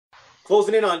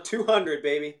Closing in on 200,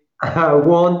 baby.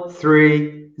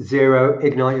 130,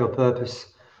 ignite your purpose.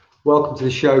 Welcome to the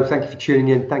show. Thank you for tuning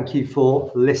in. Thank you for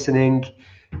listening.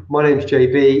 My name is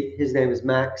JB. His name is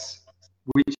Max.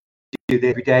 We do this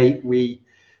every day. We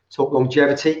talk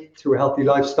longevity through a healthy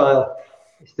lifestyle.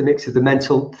 It's the mix of the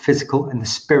mental, physical, and the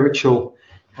spiritual,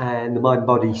 and the mind,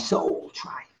 body, soul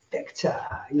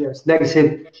trifecta. It's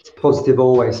negative, it's positive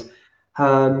always.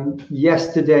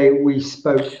 Yesterday we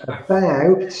spoke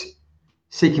about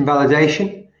seeking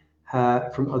validation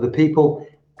from other people,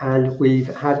 and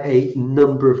we've had a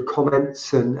number of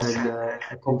comments and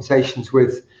conversations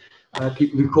with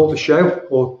people who caught the show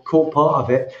or caught part of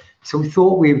it. So we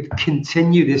thought we would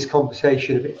continue this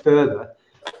conversation a bit further,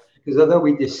 because although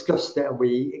we discussed it and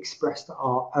we expressed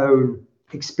our own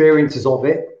experiences of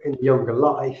it in younger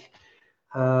life,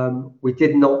 we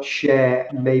did not share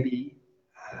maybe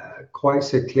quite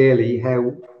so clearly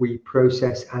how we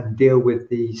process and deal with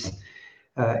these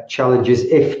challenges,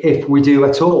 if we do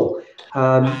at all.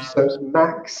 So,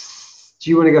 Max, do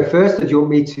you want to go first, or do you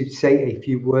want me to say a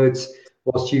few words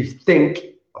whilst you think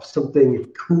of something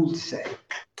cool to say?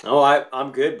 Oh,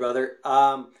 I'm good, brother.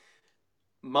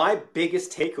 My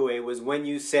biggest takeaway was when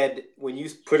you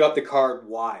put up the card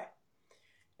why,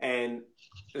 and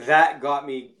that got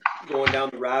me going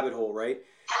down the rabbit hole, right?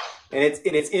 And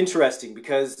it's interesting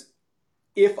because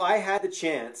if I had the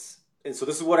chance, and so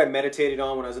this is what I meditated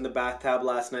on when I was in the bathtub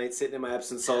last night, sitting in my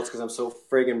Epsom salts because I'm so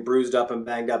friggin' bruised up and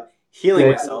banged up,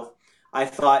 healing myself. I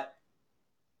thought,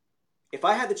 if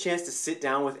I had the chance to sit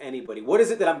down with anybody, what is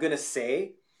it that I'm going to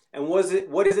say? And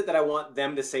what is it that I want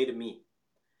them to say to me?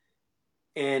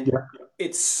 And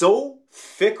it's so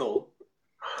fickle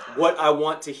what I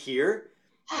want to hear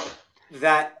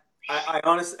that I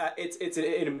honestly, it's an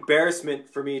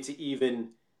embarrassment for me to even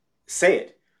say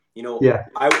it.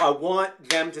 I want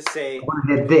them to say, I want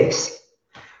to hear this.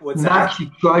 What's Max, that? you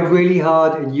tried really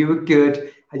hard and you were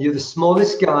good, and you're the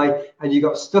smallest guy, and you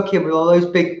got stuck in with all those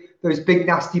big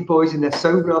nasty boys, and they're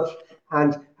so rough,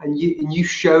 and you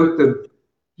showed them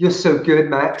you're so good,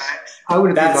 Max. I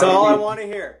would have been That's like all I you want to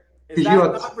hear. Is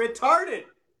because that not retarded?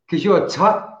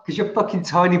 because you're fucking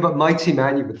tiny but mighty,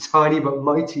 man. You were tiny but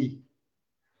mighty.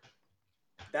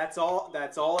 That's all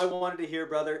I wanted to hear,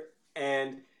 brother.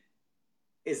 And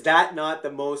is that not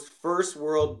the most first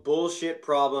world bullshit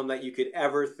problem that you could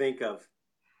ever think of?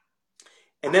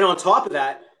 And then on top of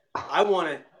that, I want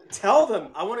to tell them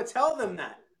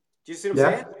that. Do you see what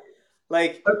I'm saying?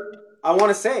 Like, I want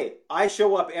to say, I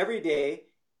show up every day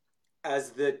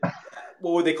as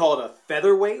what would they call it, a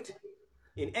featherweight?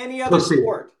 In any other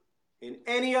sport. In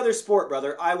any other sport,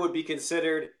 brother, I would be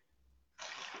considered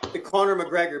the Conor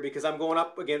McGregor because I'm going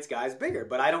up against guys bigger.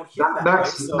 But I don't hear that,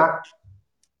 Max, right? So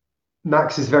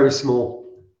Max is very small.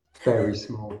 Very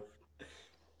small.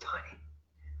 Tiny.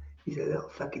 He's a little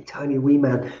fucking tiny wee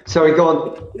man. Sorry, go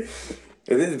on.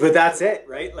 But that's it,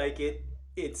 right? Like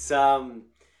it's a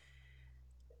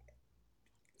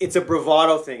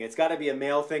bravado thing. It's got to be a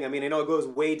male thing. I mean, I know it goes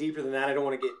way deeper than that. I don't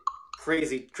want to get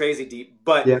crazy deep,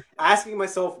 but asking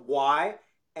myself why,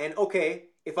 and okay,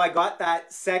 if I got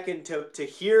that second to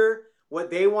hear what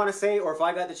they want to say, or if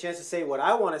I got the chance to say what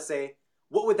I want to say,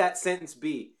 what would that sentence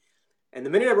be? And the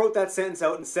minute I wrote that sentence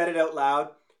out and said it out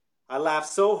loud, I laughed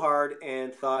so hard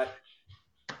and thought,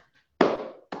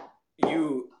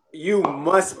 you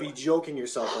must be joking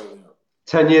yourself right now.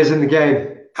 10 years in the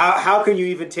game. How can you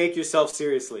even take yourself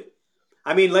seriously?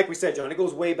 I mean, like we said, John, it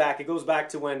goes way back. It goes back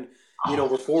to when,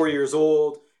 we're 4 years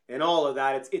old and all of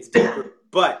that. It's deeper.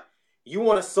 But you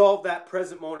want to solve that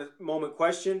present moment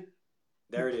question,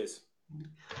 there it is.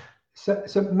 So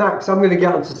Max, I'm going to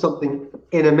get onto something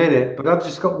in a minute, but I've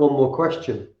just got one more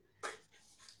question.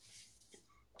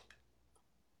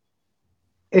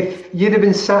 If you'd have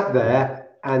been sat there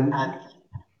and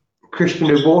Christian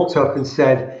had walked up and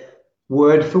said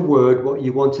word for word what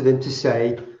you wanted him to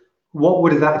say, what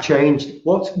would that changed?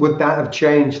 What would that have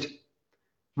changed?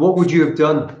 What would you have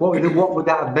done? What would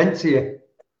that have meant to you?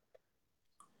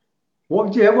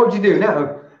 What would you do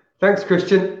now? Thanks,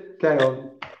 Christian. Carry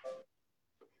on.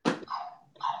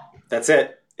 That's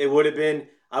it. It would have been.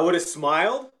 I would have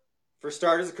smiled for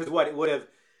starters, because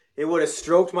it would have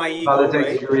stroked my ego. Validated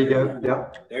right? Your ego. Yeah.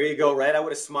 There you go. Right. I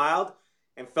would have smiled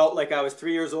and felt like I was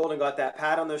 3 years old and got that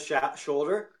pat on the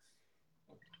shoulder.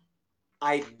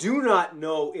 I do not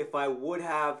know if I would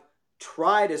have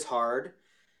tried as hard.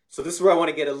 So this is where I want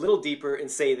to get a little deeper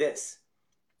and say this.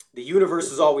 The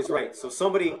universe is always right. So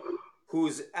somebody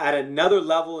who's at another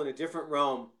level in a different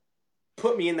realm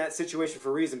put me in that situation for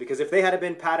a reason. Because if they had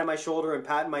been patting my shoulder and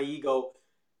patting my ego,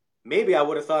 maybe I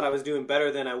would have thought I was doing better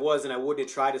than I was, and I wouldn't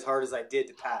have tried as hard as I did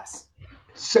to pass.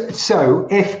 So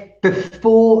if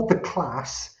before the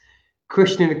class,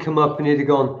 Christian had come up and he'd have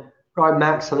gone, right,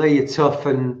 Max, I know you're tough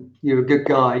and you're a good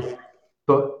guy,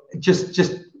 but just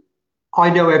I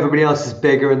know everybody else is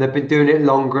bigger and they've been doing it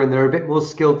longer and they're a bit more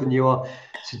skilled than you are,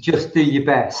 so just do your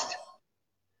best.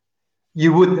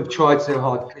 You wouldn't have tried so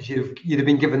hard because you'd have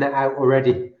been given that out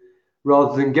already,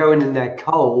 rather than going in there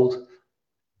cold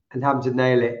and having to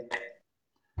nail it.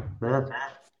 Man.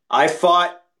 I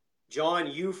fought, John,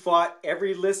 you fought,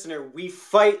 every listener. We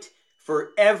fight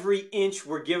for every inch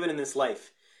we're given in this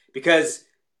life. Because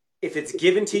if it's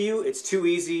given to you, it's too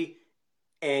easy.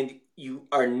 And you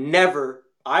are never,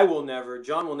 I will never,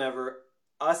 John will never,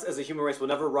 us as a human race will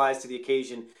never rise to the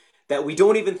occasion that we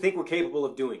don't even think we're capable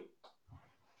of doing.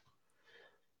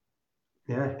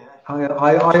 Yeah,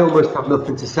 I almost have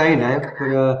nothing to say now,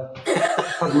 but I've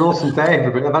had an awesome day,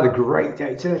 everybody. I've had a great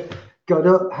day too. Got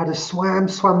up, had a swam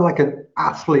like an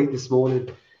athlete this morning.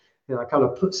 You know, I kind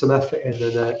of put some effort in,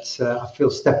 and I feel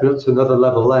stepping up to another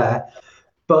level there.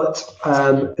 But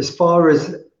as far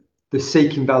as the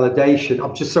seeking validation,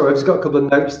 I've just got a couple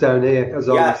of notes down here. I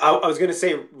was going to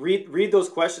say, read those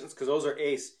questions because those are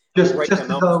ace. Just as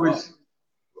I was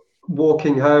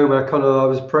walking home, I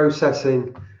was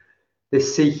processing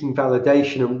this seeking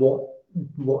validation and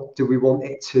what do we want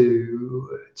it to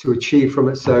achieve from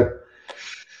it. So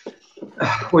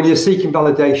when you're seeking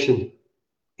validation,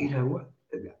 you know,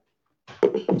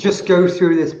 just go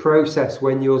through this process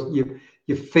when you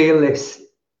feel this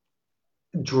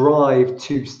drive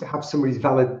to have somebody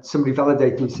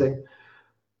validate you, saying,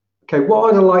 okay, what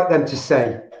would I like them to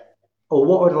say, or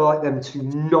what would I like them to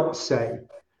not say,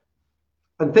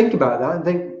 and think about that and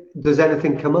think, does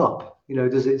anything come up? You know,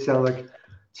 does it sound like,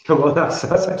 well, that's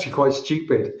actually quite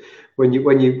stupid when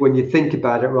you think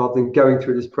about it rather than going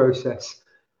through this process.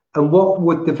 And what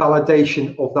would the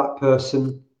validation of that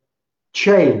person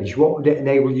change? What would it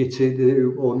enable you to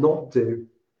do or not do?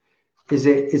 Is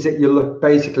it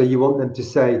you want them to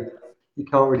say, you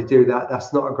can't really do that,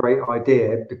 that's not a great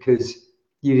idea, because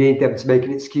you need them to make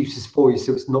an excuses for you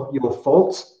so it's not your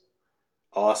fault?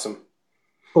 Awesome.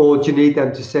 Or do you need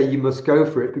them to say you must go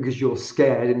for it because you're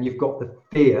scared and you've got the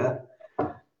fear?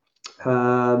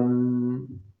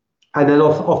 And then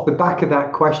off the back of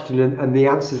that question and the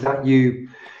answers that you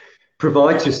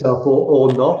provide to yourself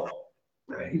or not,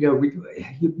 you know,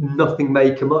 nothing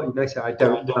may come up. You may say, I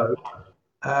don't know.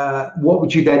 What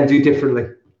would you then do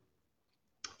differently?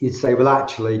 You'd say, well,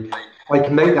 actually, I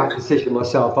can make that decision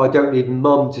myself. I don't need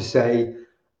mum to say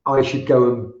I should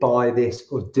go and buy this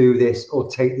or do this or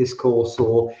take this course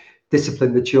or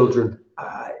discipline the children.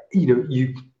 You know,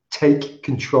 you take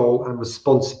control and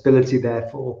responsibility,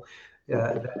 therefore,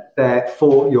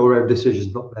 for your own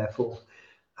decisions, not therefore.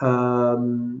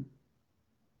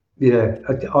 You know,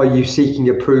 are you seeking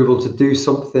approval to do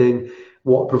something?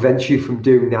 What prevents you from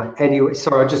doing that anyway?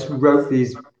 Sorry, I just wrote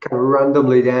these kind of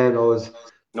randomly down. I was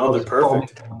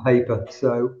perfect on paper.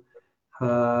 So,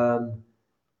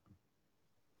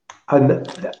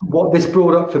 and what this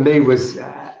brought up for me was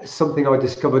something I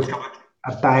discovered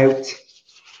about,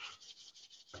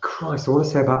 Christ, I want to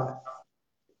say about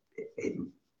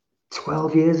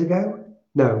 12 years ago.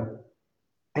 No,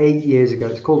 8 years ago.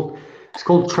 It's called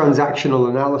transactional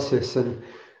analysis. And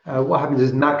what happens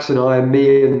is Max and I, and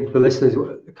me and the listeners,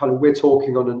 we're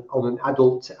talking on an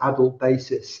adult to adult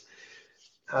basis.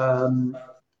 And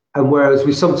whereas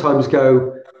we sometimes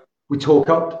we talk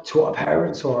up to our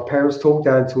parents, or our parents talk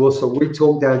down to us, or we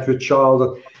talk down to a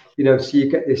child, you know, so you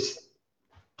get this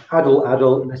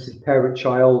adult, and this is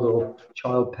parent-child or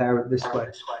child-parent this way.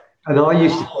 And I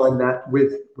used to find that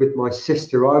with my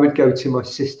sister. I would go to my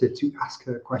sister to ask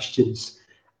her questions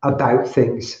about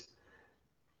things,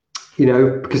 you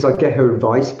know, because I get her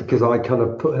advice, because I kind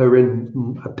of put her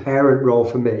in a parent role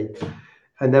for me.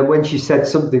 And then when she said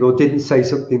something or didn't say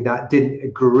something that didn't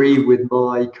agree with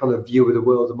my kind of view of the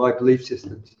world and my belief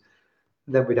systems,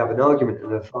 then we'd have an argument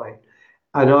and a fight.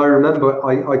 And I remember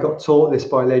I got taught this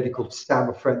by a lady called Sam,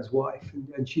 a friend's wife.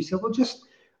 And she said, well, just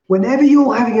whenever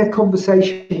you're having a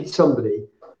conversation with somebody,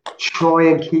 try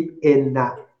and keep in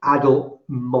that adult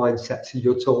mindset. So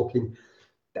you're talking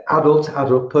adult to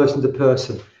adult, person to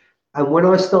person. And when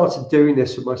I started doing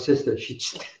this with my sister, she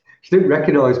didn't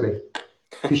recognize me,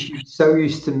 because she was so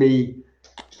used to me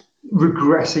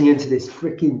regressing into this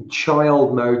freaking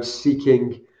child mode,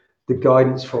 seeking the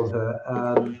guidance from her.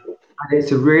 And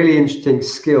it's a really interesting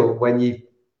skill when you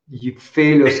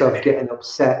feel yourself getting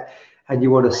upset and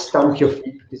you want to stamp your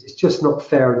feet because it's just not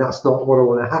fair and that's not what I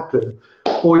want to happen.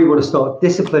 Or you want to start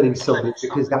disciplining somebody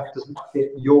because that doesn't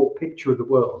fit your picture of the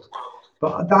world.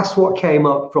 But that's what came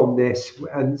up from this,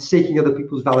 and seeking other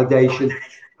people's validation.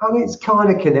 And it's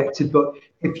kind of connected, but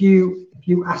if you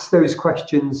ask those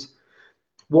questions,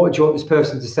 what do you want this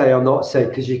person to say or not say?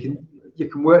 Because you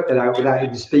can work that out without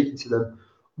even speaking to them.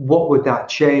 What would that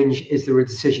change? Is there a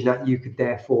decision that you could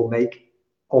therefore make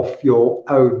off your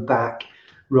own back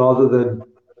rather than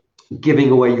giving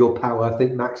away your power? I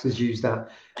think Max has used that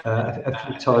a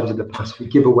few times in the past. We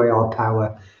give away our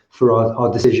power for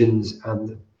our decisions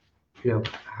and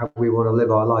how we want to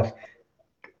live our life.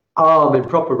 I'm in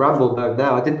proper ramble mode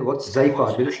now. I didn't know what to say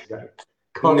 5 minutes ago.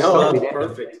 Can't stop me now.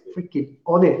 Perfect. Freaking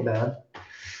on it, man.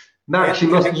 Max, you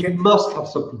must have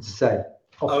something to say.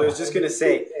 I was just gonna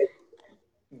say,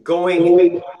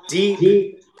 going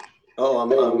deep. Oh,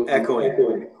 I'm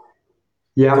echoing.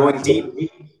 Yeah. Going deep. We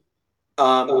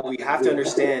have to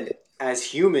understand, as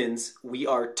humans, we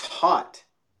are taught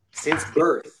since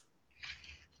birth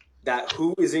that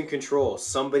who is in control?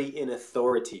 Somebody in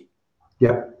authority.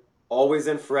 Yeah. Always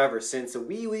and forever, since a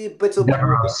wee bit of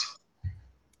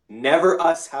never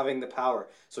us having the power.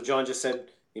 So John just said,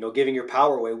 giving your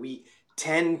power away. We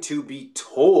tend to be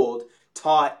taught,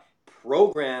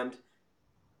 programmed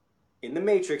in the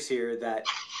matrix here that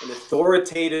an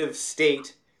authoritative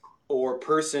state or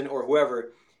person or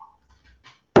whoever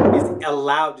is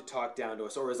allowed to talk down to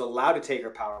us or is allowed to take our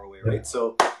power away, right?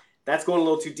 So that's going a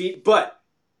little too deep, but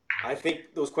I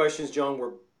think those questions, John,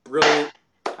 were brilliant.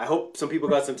 I hope some people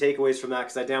got some takeaways from that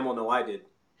because I damn well know I did.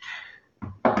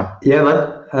 Yeah,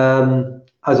 man.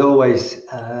 As always,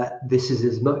 this is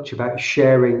as much about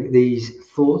sharing these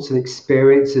thoughts and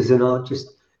experiences and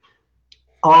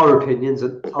our opinions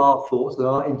and our thoughts and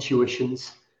our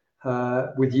intuitions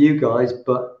with you guys.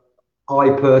 But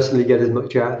I personally get as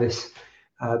much out of this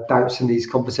bouncing these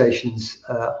conversations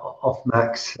off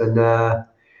Max, and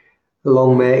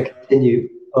long may it continue.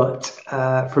 But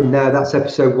from now, that's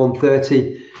episode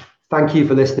 130. Thank you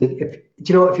for listening. If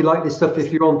you like this stuff,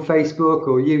 if you're on Facebook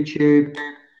or YouTube,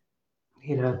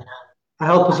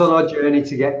 help us on our journey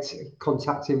to get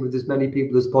contacting with as many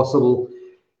people as possible.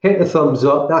 Hit the thumbs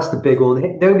up. That's the big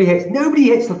one. Nobody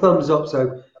hits the thumbs up,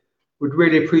 so would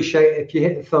really appreciate it if you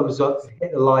hit the thumbs up,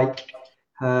 hit the like,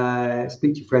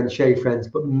 speak to your friends, share your friends,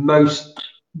 but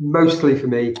mostly for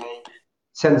me,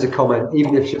 send a comment,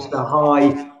 even if it's just a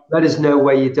hi. Let us know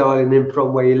where you're dialing in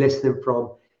from, where you're listening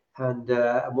from, and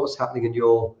what's happening in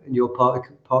your part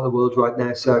of the world right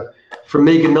now. So, from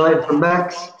me, good night. From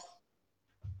Max.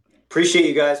 Appreciate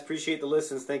you guys. Appreciate the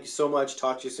listens. Thank you so much.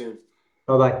 Talk to you soon.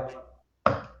 Bye bye.